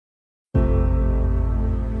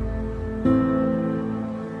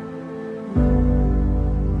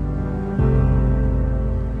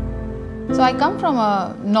So I come from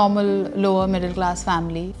a normal lower middle class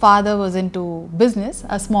family. Father was into business,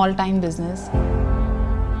 a small time business.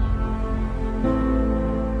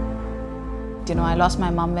 I lost my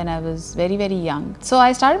mom when I was very, very young. So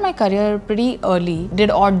I started my career pretty early, did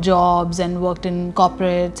odd jobs and worked in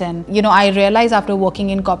corporates. And, I realized after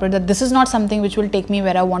working in corporate that this is not something which will take me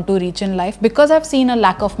where I want to reach in life. Because I've seen a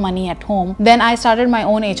lack of money at home, then I started my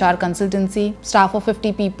own HR consultancy, staff of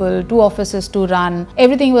 50 people, 2 offices to run.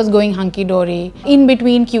 Everything was going hunky-dory. In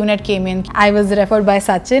between, QNET came in. I was referred by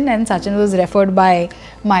Sachin and Sachin was referred by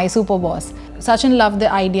my super boss. Sachin loved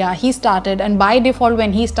the idea, he started, and by default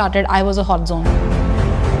when he started, I was a hot zone.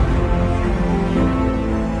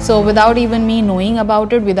 So without even me knowing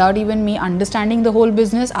about it, without even me understanding the whole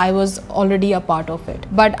business, I was already a part of it.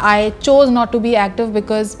 But I chose not to be active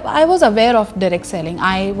because I was aware of direct selling.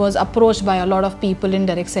 I was approached by a lot of people in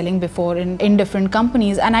direct selling before in different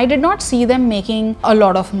companies, and I did not see them making a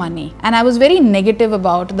lot of money. And I was very negative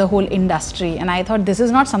about the whole industry, and I thought this is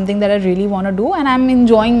not something that I really want to do, and I'm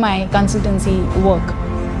enjoying my consultancy work.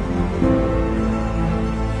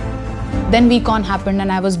 Then VCon happened and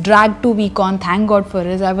I was dragged to VCon. Thank God for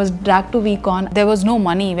it. I was dragged to VCon. There was no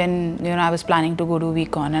money when I was planning to go to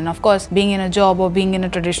VCon. And of course, being in a job or being in a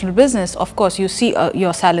traditional business, of course, you see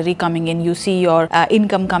your salary coming in, you see your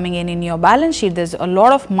income coming in your balance sheet. There's a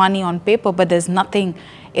lot of money on paper, but there's nothing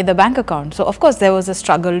in the bank account. So of course there was a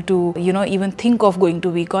struggle to even think of going to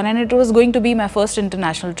VCon, and it was going to be my first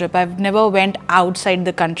international trip. I've never went outside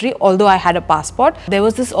the country, although I had a passport. There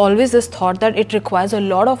was always this thought that it requires a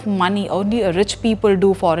lot of money. Only rich people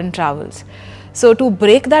do foreign travels. So to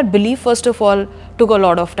break that belief, first of all, took a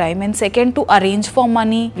lot of time, and second, to arrange for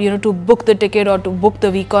money, to book the ticket or to book the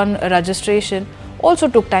VCon registration also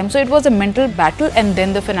took time. So it was a mental battle and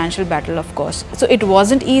then the financial battle, of course. So it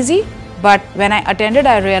wasn't easy. But when I attended,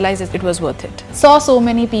 I realized it was worth it. Saw so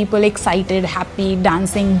many people excited, happy,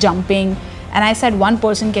 dancing, jumping. And I said, one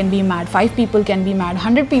person can be mad, 5 people can be mad,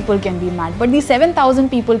 100 people can be mad. But these 7,000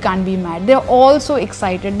 people can't be mad. They're all so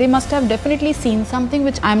excited. They must have definitely seen something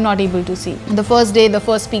which I'm not able to see. The first day, the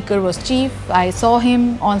first speaker was Chief. I saw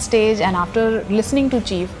him on stage, and after listening to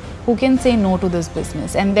Chief, who can say no to this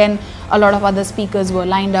business? And then a lot of other speakers were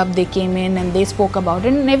lined up, they came in and they spoke about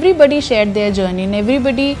it, and everybody shared their journey, and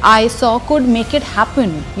everybody I saw could make it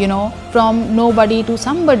happen, from nobody to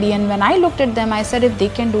somebody. And when I looked at them, I said, if they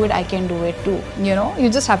can do it, I can do it too.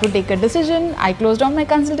 You just have to take a decision. I closed down my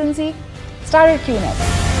consultancy, started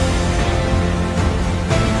QNET.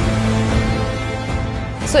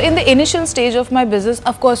 So in the initial stage of my business,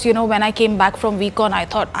 of course, when I came back from VCon, I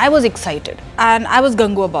thought I was excited and I was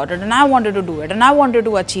gung-ho about it, and I wanted to do it, and I wanted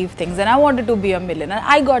to achieve things, and I wanted to be a millionaire.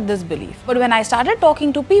 I got this belief. But when I started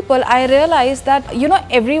talking to people, I realized that,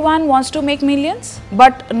 everyone wants to make millions,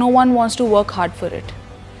 but no one wants to work hard for it.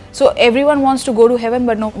 So everyone wants to go to heaven,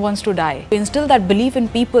 but no one wants to die. To instill that belief in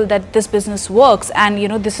people that this business works and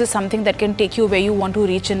this is something that can take you where you want to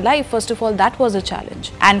reach in life, first of all, that was a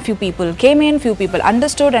challenge. And few people came in, few people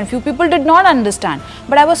understood, and few people did not understand.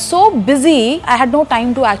 But I was so busy, I had no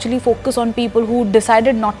time to actually focus on people who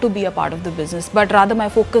decided not to be a part of the business, but rather my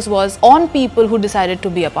focus was on people who decided to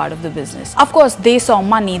be a part of the business. Of course, they saw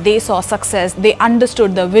money, they saw success, they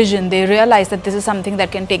understood the vision, they realized that this is something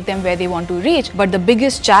that can take them where they want to reach. But the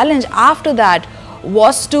biggest challenge after that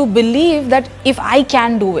was to believe that if I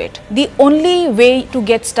can do it, the only way to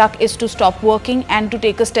get stuck is to stop working and to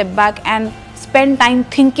take a step back and spend time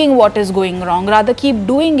thinking what is going wrong. Rather keep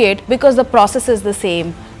doing it, because the process is the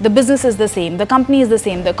same, the business is the same, the company is the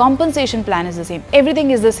same, the compensation plan is the same, everything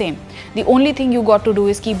is the same. The only thing you got to do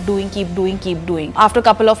is keep doing, keep doing, keep doing. After a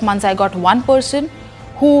couple of months, I got one person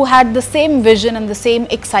who had the same vision and the same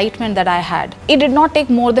excitement that I had. It did not take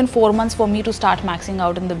more than 4 months for me to start maxing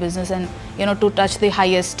out in the business and to touch the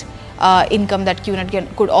highest income that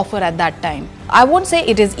QNET could offer at that time. I won't say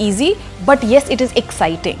it is easy, but yes, it is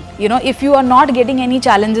exciting. If you are not getting any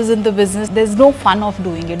challenges in the business, there's no fun of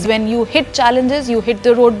doing it. When you hit challenges, you hit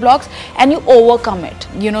the roadblocks and you overcome it.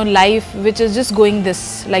 Life which is just going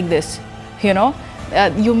like this,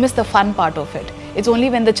 you miss the fun part of it. It's only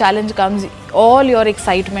when the challenge comes, all your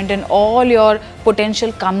excitement and all your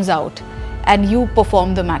potential comes out and you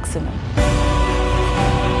perform the maximum.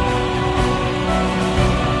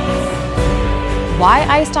 Why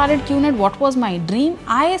I started QNET, what was my dream?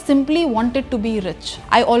 I simply wanted to be rich.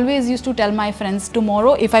 I always used to tell my friends,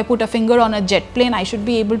 tomorrow if I put a finger on a jet plane, I should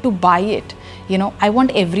be able to buy it. I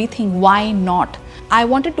want everything, why not? I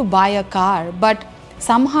wanted to buy a car, but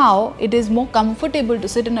somehow it is more comfortable to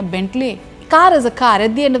sit in a Bentley car is a car.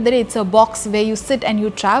 At the end of the day, it's a box where you sit and you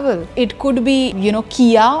travel. It could be,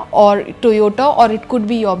 Kia or Toyota, or it could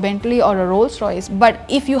be your Bentley or a Rolls Royce. But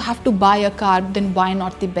if you have to buy a car, then why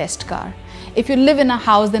not the best car? If you live in a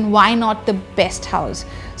house, then why not the best house?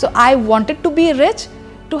 So I wanted to be rich,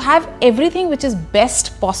 to have everything which is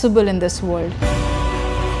best possible in this world.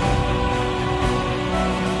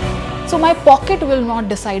 So my pocket will not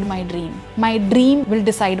decide my dream. My dream will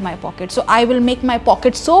decide my pocket. So I will make my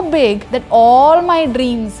pocket so big that all my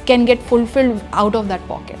dreams can get fulfilled out of that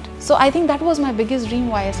pocket. So I think that was my biggest dream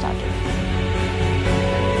why I started.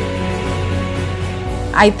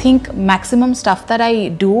 I think maximum stuff that I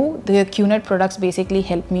do, the QNET products basically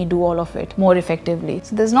help me do all of it more effectively.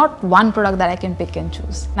 So there's not one product that I can pick and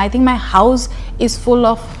choose. And I think my house is full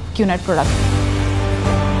of QNET products.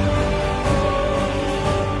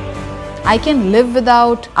 I can live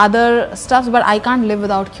without other stuffs, but I can't live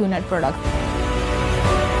without QNET products.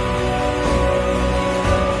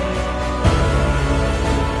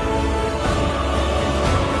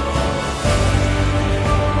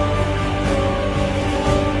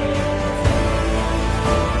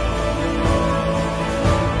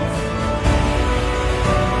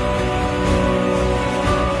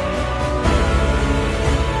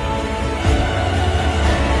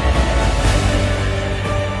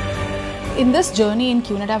 In this journey in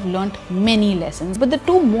QNET, I've learned many lessons, but the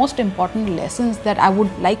two most important lessons that I would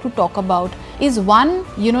like to talk about is one,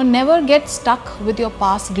 never get stuck with your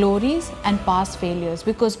past glories and past failures,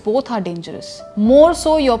 because both are dangerous. More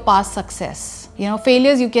so your past success.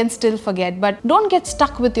 Failures you can still forget, but don't get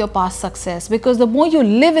stuck with your past success, because the more you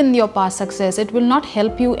live in your past success, it will not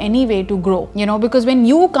help you anyway to grow. Because when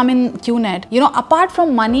you come in QNET, apart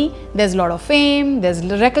from money, there's a lot of fame, there's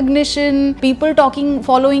recognition, people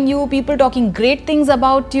following you, people talking great things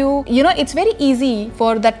about you. It's very easy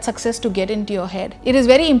for that success to get into your head. It is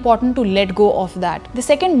very important to let go of that. The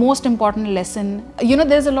second most important lesson,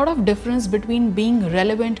 there's a lot of difference between being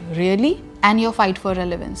relevant really and your fight for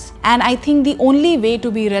relevance. And I think the only way to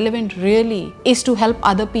be relevant really is to help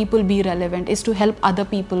other people be relevant, is to help other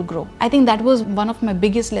people grow. I think that was one of my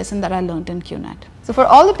biggest lessons that I learned in QNET. So for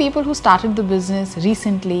all the people who started the business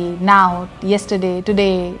recently, now, yesterday,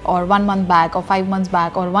 today, or 1 month back, or 5 months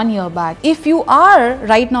back, or 1 year back, if you are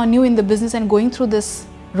right now new in the business and going through this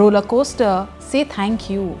roller coaster, say thank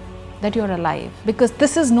you that you're alive, because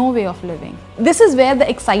this is no way of living. This is where the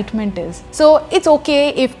excitement is. So it's okay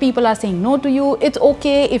if people are saying no to you. It's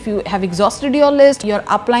okay if you have exhausted your list, your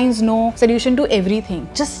uplines no solution to everything.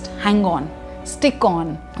 Just hang on, stick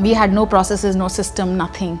on. We had no processes, no system,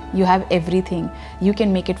 nothing. You have everything. You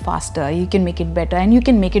can make it faster, you can make it better, and you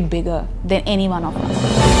can make it bigger than any one of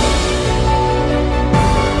us.